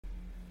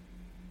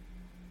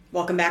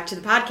Welcome back to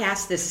the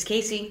podcast. This is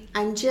Casey.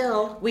 I'm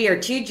Jill. We are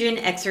two Gen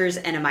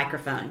Xers and a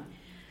microphone.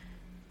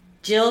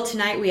 Jill,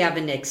 tonight we have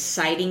an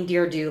exciting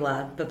Dear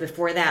Doula, but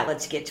before that,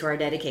 let's get to our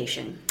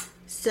dedication.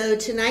 So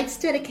tonight's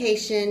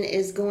dedication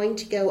is going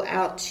to go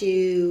out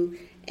to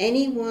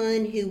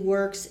anyone who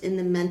works in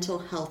the mental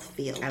health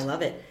field. I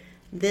love it.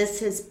 This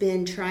has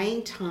been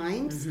trying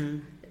times,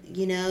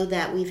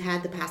 that we've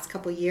had the past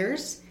couple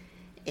years,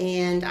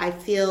 and I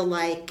feel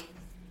like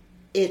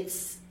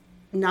it's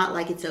not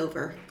like it's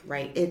over.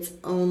 Right. It's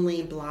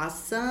only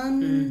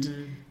blossomed,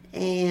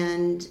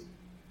 and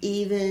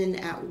even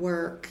at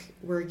work,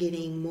 we're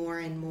getting more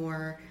and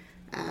more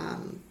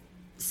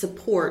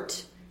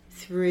support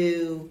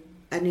through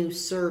a new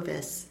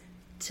service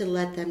to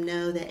let them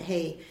know that,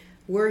 hey,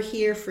 we're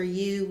here for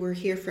you. We're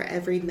here for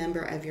every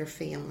member of your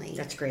family.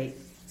 That's great.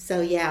 So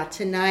yeah,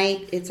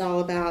 tonight it's all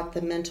about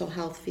the mental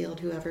health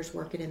field, whoever's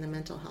working in the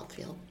mental health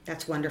field.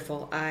 That's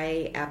wonderful.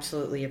 I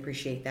absolutely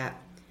appreciate that.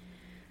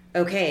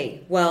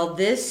 Okay, well,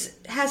 this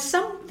has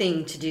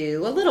something to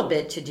do, a little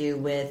bit to do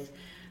with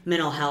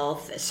mental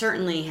health. It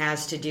certainly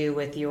has to do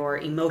with your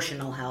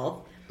emotional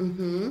health.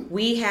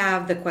 We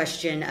have the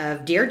question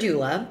of, Dear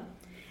Doula,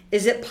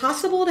 is it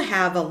possible to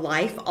have a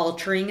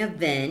life-altering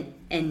event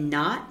and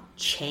not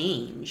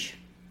change?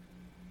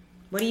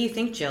 What do you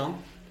think, Jill?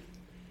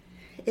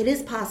 It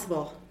is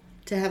possible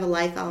to have a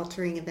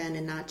life-altering event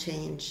and not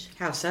change.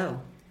 How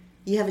so?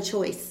 You have a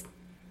choice.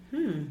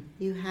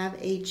 You have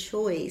a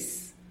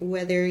choice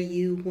whether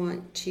you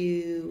want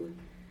to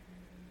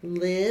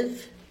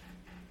live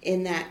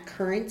in that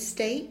current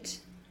state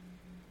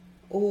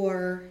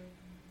or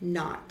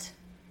not.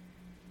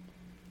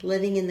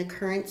 Living in the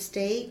current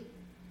state,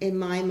 in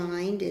my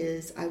mind,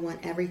 is I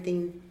want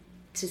everything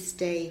to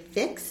stay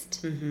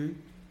fixed.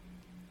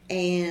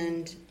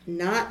 And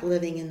not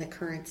living in the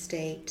current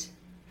state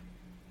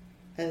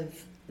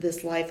of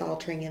this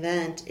life-altering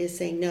event is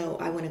saying, no,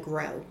 I want to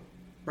grow.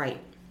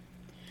 Right.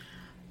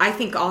 I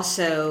think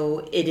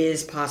also it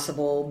is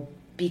possible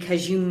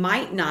because you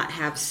might not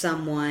have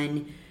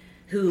someone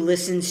who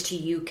listens to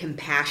you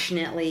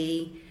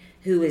compassionately,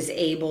 who is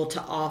able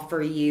to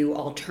offer you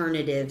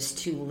alternatives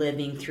to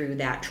living through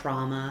that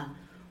trauma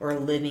or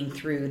living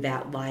through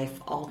that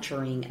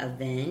life-altering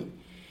event.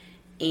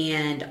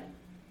 And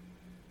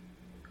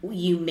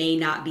you may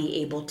not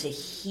be able to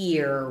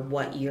hear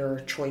what your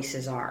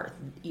choices are,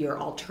 your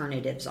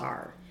alternatives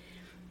are.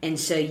 And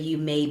so you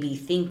may be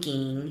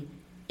thinking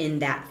in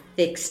that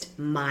fixed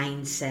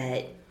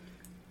mindset,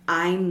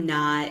 I'm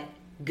not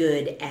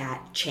good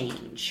at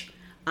change.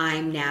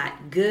 I'm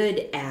not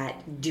good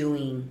at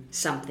doing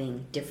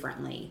something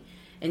differently.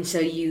 And so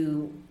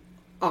you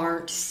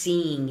aren't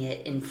seeing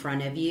it in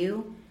front of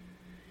you.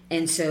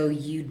 And so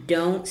you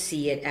don't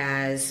see it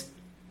as,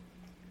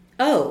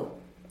 oh,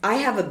 I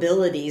have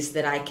abilities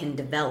that I can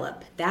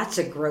develop. That's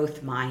a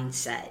growth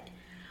mindset.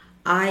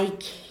 I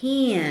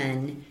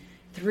can,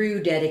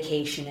 through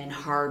dedication and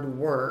hard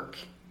work,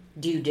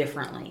 do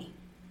differently.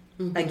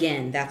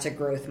 Again, that's a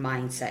growth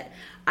mindset.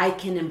 I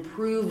can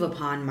improve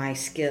upon my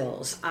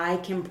skills. I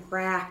can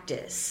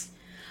practice.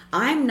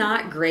 I'm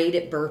not great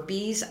at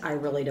burpees. I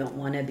really don't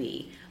want to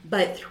be.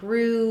 But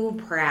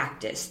through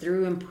practice,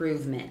 through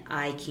improvement,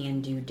 I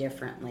can do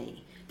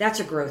differently.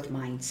 That's a growth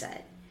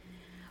mindset.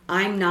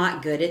 I'm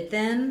not good at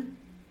them.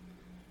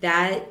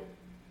 That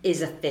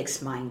is a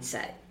fixed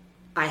mindset.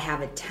 I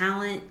have a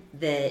talent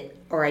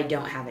or I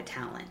don't have a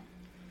talent.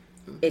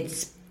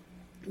 It's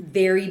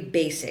very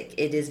basic.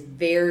 It is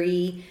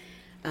very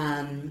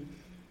documenting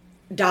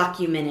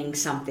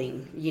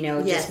something,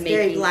 Yes, just making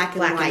very black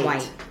and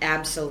white.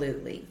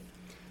 Absolutely.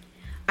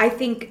 I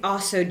think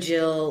also,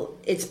 Jill,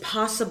 it's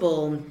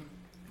possible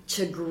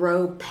to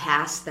grow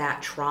past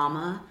that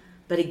trauma.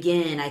 But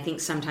again, I think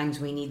sometimes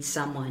we need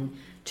someone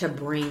to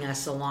bring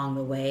us along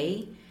the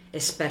way,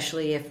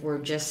 especially if we're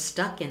just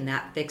stuck in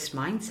that fixed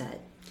mindset.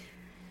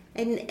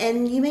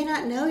 And you may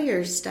not know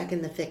you're stuck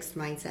in the fixed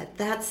mindset.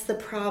 That's the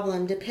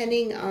problem.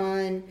 Depending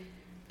on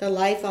the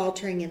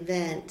life-altering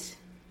event,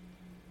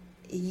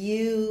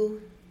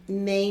 you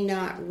may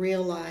not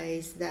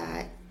realize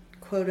that,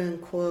 quote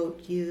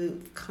unquote,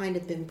 you've kind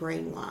of been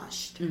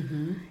brainwashed.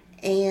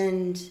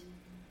 And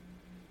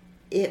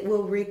it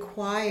will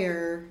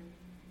require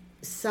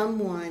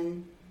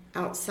someone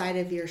outside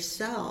of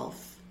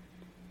yourself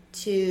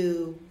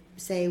to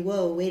say,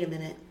 whoa, wait a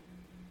minute.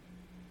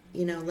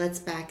 Let's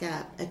back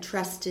up. A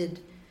trusted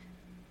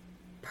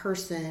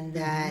person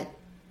that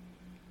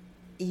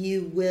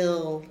you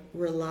will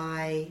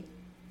rely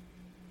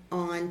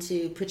on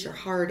to put your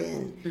heart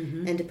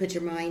in and to put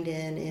your mind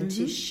in and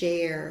to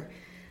share.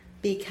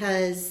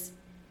 Because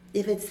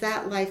if it's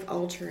that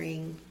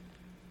life-altering,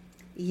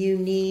 you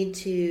need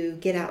to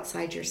get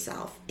outside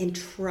yourself and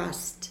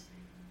trust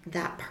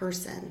that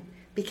person.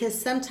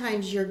 Because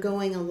sometimes you're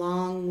going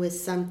along with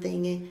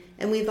something,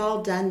 and we've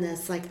all done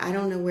this, like, I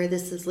don't know where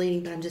this is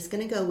leading, but I'm just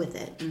going to go with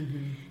it.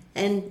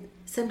 And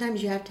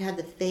sometimes you have to have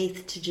the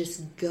faith to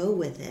just go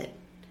with it,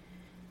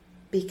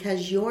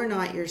 because you're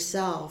not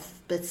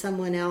yourself, but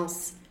someone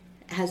else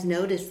has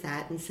noticed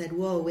that and said,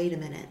 whoa, wait a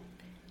minute.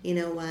 You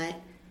know what?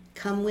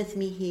 Come with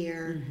me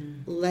here.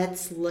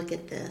 Let's look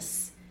at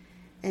this.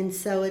 And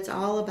so it's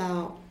all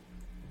about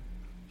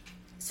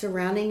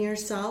surrounding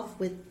yourself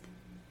with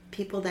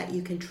people that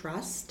you can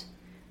trust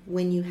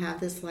when you have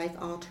this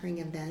life-altering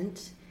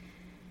event,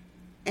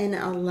 and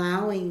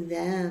allowing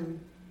them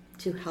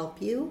to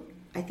help you.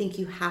 I think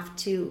you have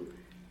to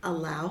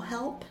allow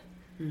help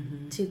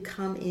to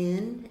come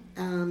in,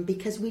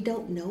 because we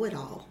don't know it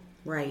all.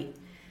 Right.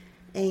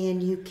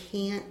 And you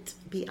can't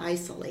be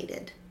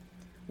isolated.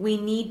 We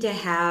need to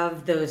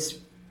have those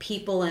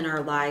people in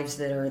our lives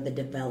that are the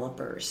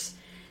developers,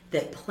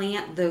 that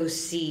plant those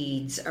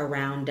seeds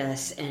around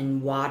us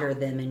and water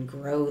them and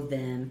grow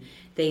them.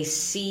 They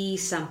see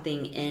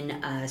something in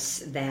us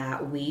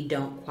that we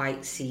don't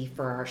quite see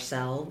for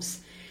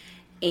ourselves,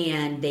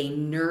 and they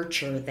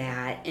nurture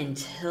that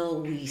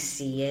until we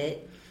see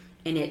it.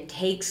 And it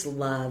takes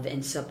love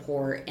and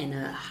support and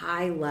a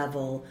high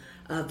level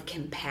of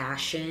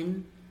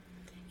compassion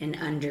and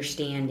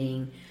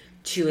understanding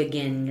to,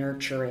 again,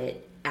 nurture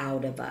it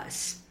out of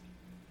us.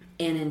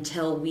 And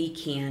until we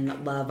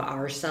can love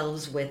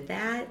ourselves with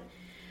that,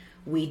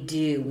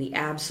 we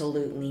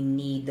absolutely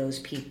need those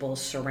people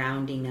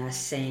surrounding us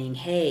saying,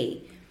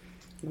 hey,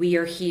 we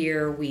are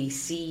here, we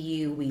see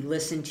you, we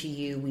listen to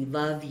you, we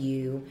love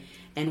you,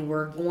 and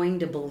we're going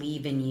to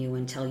believe in you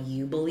until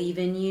you believe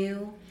in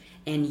you,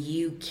 and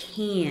you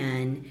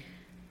can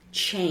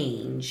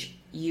change.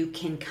 You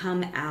can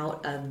come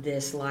out of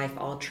this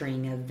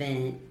life-altering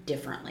event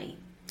differently.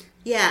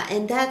 Yeah,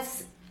 and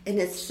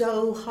it's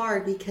so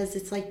hard, because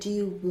it's like, do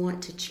you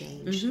want to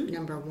change?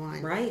 Number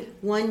one. Right.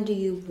 One, do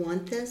you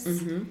want this?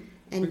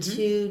 And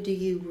two, do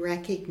you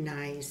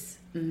recognize,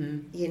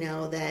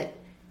 that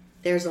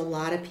there's a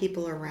lot of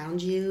people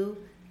around you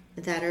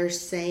that are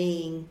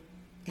saying,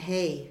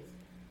 hey,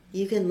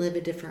 you can live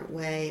a different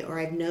way, or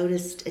I've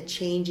noticed a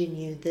change in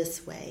you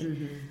this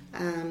way.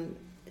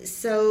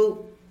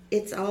 So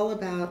it's all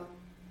about,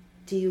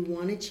 do you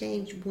want to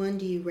change? One,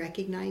 do you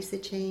recognize the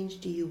change?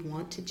 Do you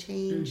want to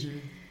change?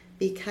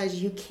 Because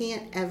you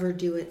can't ever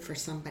do it for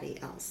somebody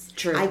else.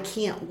 True. I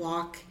can't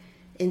walk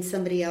in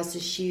somebody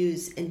else's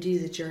shoes and do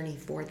the journey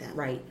for them.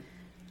 Right.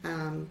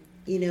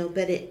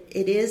 But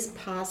it is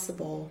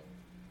possible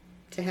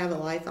to have a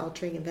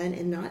life-altering event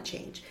and not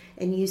change.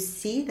 And you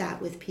see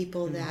that with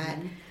people that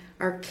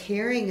are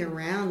carrying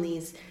around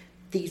these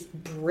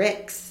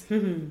bricks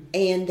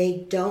and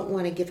they don't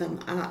want to give them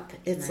up.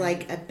 It's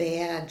like a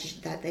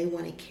badge that they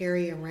want to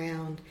carry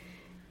around.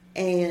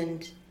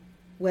 And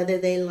whether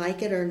they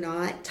like it or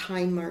not,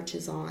 time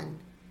marches on.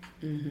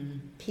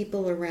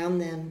 People around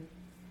them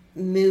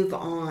move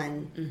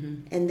on,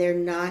 and they're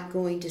not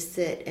going to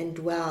sit and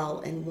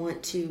dwell and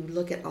want to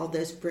look at all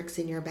those bricks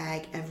in your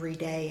bag every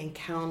day and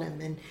count them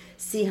and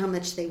see how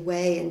much they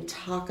weigh and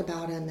talk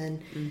about them.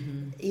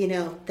 And,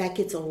 that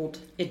gets old.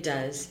 It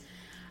does.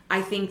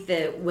 I think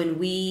that when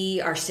we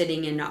are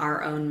sitting in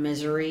our own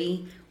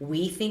misery,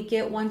 we think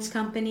it wants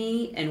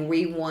company, and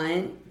we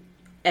want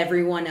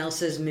everyone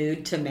else's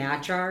mood to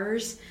match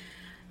ours.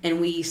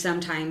 And we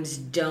sometimes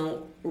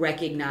don't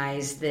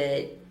recognize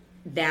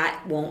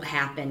that won't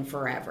happen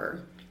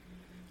forever.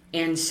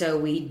 And so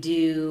we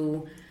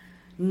do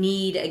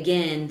need,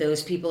 again,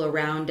 those people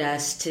around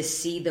us to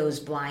see those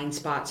blind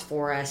spots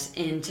for us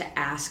and to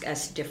ask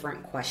us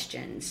different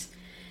questions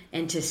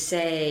and to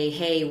say,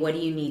 hey, what do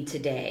you need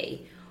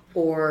today?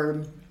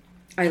 Or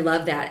I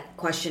love that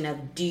question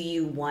of, do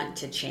you want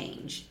to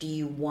change? Do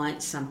you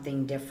want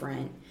something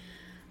different?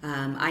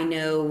 I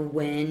know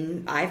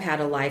when I've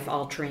had a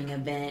life-altering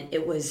event,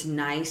 it was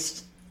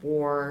nice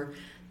for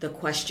the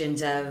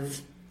questions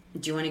of,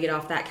 do you want to get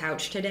off that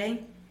couch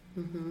today?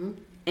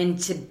 And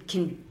to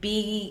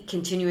be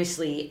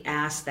continuously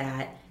asked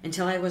that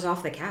until I was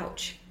off the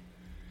couch.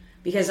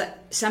 Because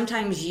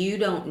sometimes you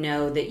don't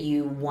know that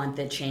you want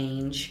the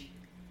change,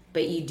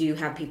 but you do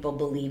have people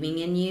believing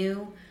in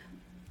you.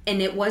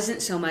 And it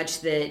wasn't so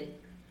much that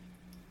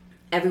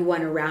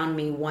everyone around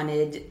me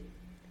wanted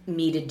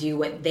me to do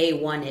what they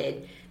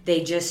wanted.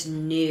 They just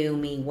knew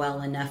me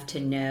well enough to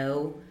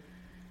know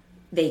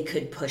they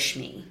could push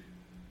me.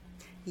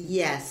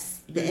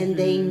 Yes. And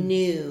they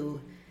knew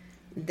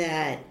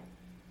that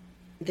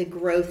the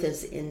growth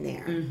is in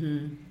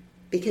there.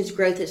 Because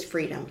growth is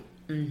freedom.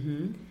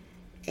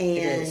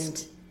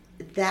 And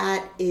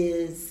that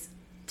is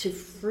to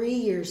free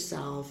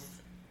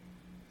yourself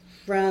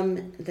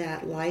from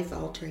that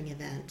life-altering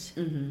event.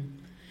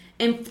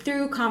 And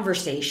through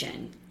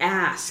conversation,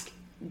 ask,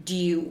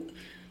 do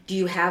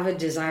you have a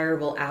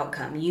desirable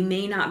outcome? You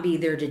may not be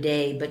there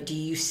today, but do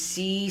you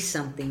see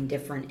something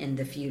different in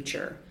the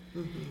future?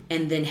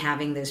 And then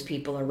having those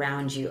people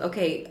around you,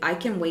 okay, I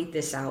can wait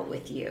this out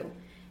with you,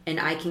 and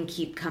I can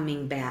keep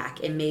coming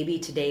back, and maybe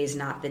today is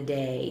not the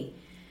day,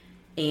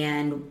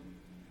 and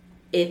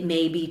it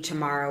may be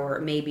tomorrow or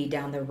it may be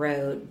down the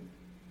road,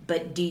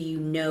 but do you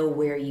know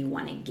where you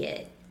want to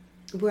get?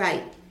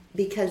 Right,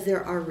 because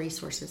there are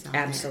resources out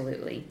there.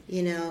 Absolutely.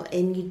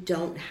 And you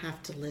don't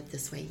have to live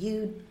this way.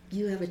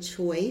 You have a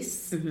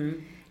choice,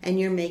 and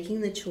you're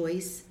making the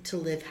choice to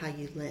live how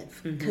you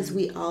live, because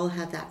we all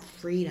have that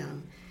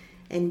freedom.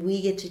 and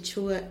we get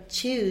to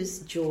choose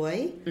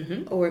joy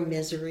or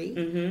misery.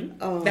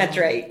 That's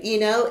right. You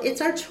know,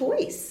 it's our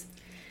choice.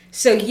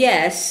 So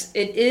yes,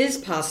 it is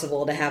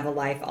possible to have a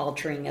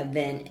life-altering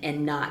event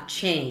and not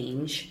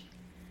change.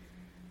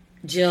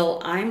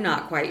 Jill, I'm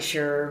not quite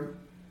sure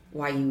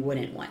why you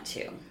wouldn't want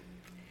to.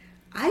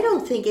 I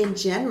don't think in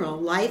general,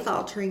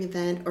 life-altering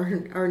event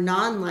or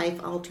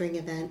non-life-altering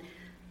event,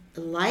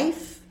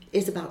 life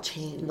is about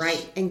change,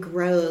 right, and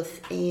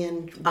growth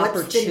and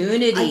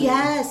opportunity.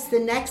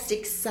 The next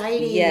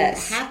exciting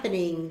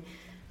happening.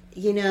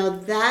 You know,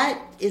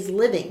 that is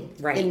living,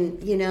 right?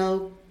 And you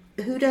know,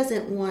 who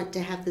doesn't want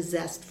to have the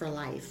zest for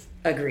life?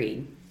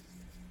 Agreed.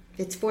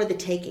 It's for the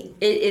taking.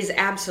 It is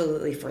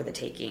absolutely for the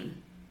taking.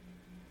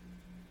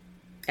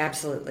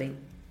 Absolutely.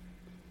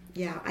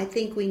 Yeah, I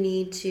think we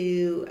need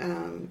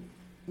to,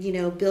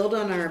 build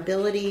on our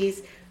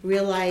abilities.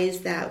 Realize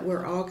that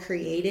we're all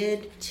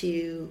created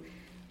to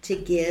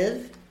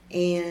give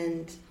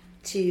and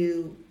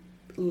to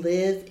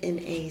live in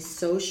a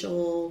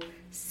social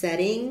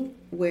setting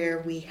where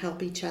we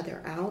help each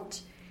other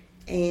out.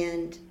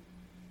 And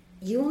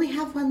you only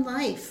have one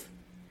life,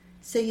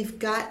 so you've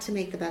got to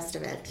make the best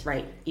of it.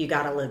 Right. You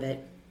got to live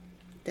it.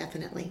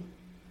 Definitely.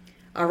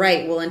 All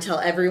right. Well, until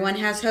everyone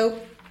has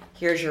hope,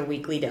 here's your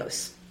weekly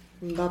dose.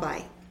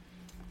 Bye-bye.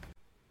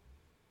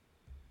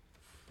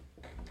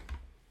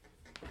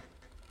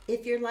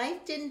 If your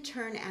life didn't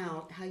turn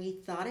out how you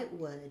thought it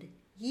would,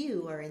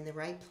 you are in the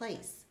right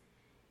place.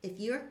 If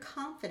you're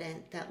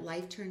confident that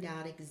life turned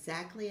out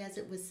exactly as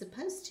it was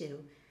supposed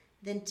to,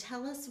 then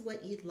tell us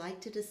what you'd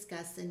like to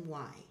discuss and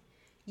why.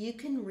 You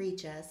can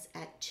reach us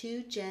at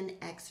 2 Gen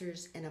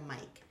Xers and a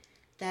mic.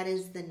 That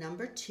is the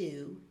number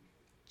 2,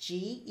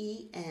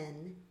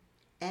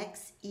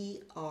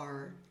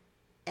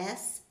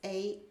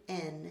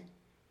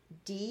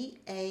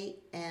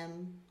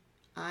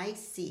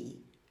 GenXerSandamic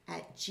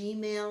at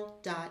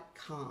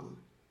gmail.com.